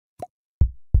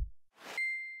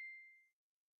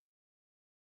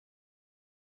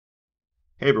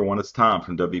Hey everyone, it's Tom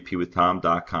from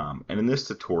WPWithTom.com, and in this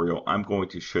tutorial I'm going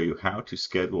to show you how to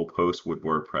schedule posts with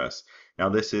WordPress. Now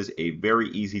this is a very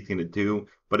easy thing to do,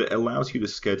 but it allows you to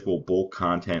schedule bulk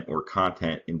content or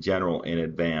content in general in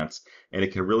advance, and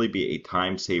it can really be a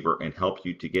time saver and help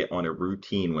you to get on a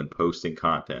routine when posting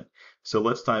content. So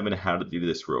let's dive into how to do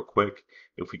this real quick.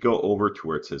 If we go over to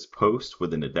where it says Post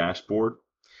within the dashboard,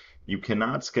 you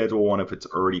cannot schedule one if it's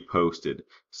already posted.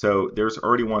 So there's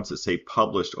already ones that say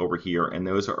published over here, and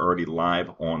those are already live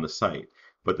on the site.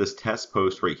 But this test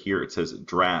post right here, it says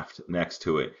draft next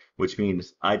to it, which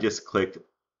means I just clicked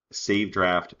save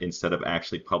draft instead of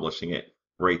actually publishing it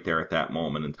right there at that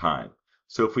moment in time.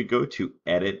 So if we go to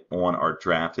edit on our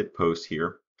drafted post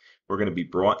here, we're going to be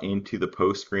brought into the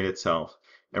post screen itself.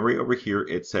 And right over here,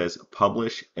 it says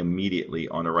publish immediately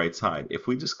on the right side. If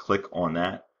we just click on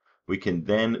that, we can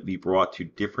then be brought to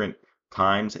different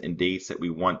times and dates that we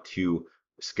want to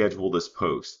schedule this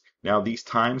post. Now these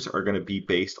times are going to be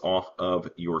based off of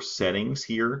your settings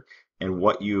here and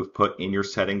what you've put in your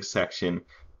settings section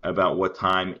about what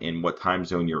time and what time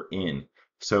zone you're in.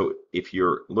 So if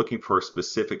you're looking for a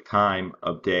specific time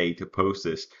of day to post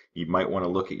this, you might want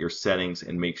to look at your settings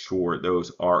and make sure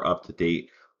those are up to date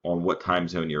on what time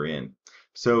zone you're in.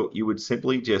 So you would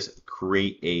simply just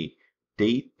create a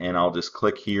date, and I'll just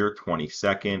click here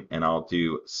 22nd, and I'll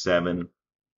do 7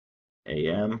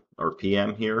 a.m. or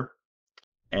p.m. here.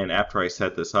 And after I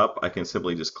set this up, I can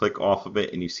simply just click off of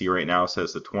it, and you see right now it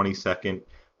says the 22nd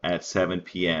at 7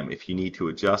 p.m. If you need to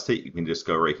adjust it, you can just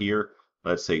go right here.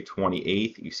 Let's say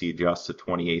 28th. You see adjust to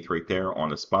 28th right there on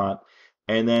the spot.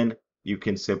 And then you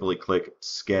can simply click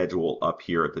schedule up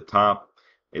here at the top.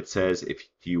 It says if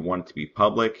you want it to be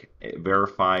public, it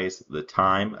verifies the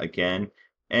time again,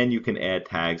 and you can add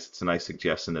tags. It's a nice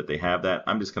suggestion that they have that.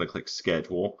 I'm just going to click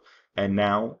schedule, and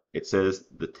now it says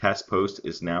the test post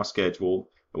is now scheduled.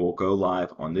 It will go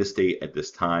live on this date at this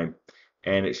time,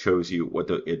 and it shows you what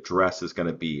the address is going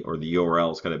to be, or the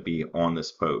URL is going to be on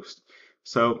this post.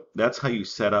 So that's how you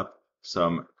set up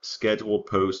some scheduled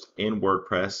posts in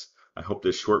WordPress. I hope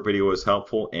this short video was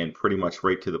helpful and pretty much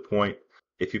right to the point.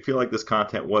 If you feel like this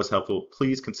content was helpful,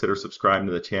 please consider subscribing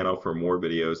to the channel for more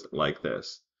videos like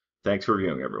this. Thanks for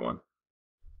viewing, everyone.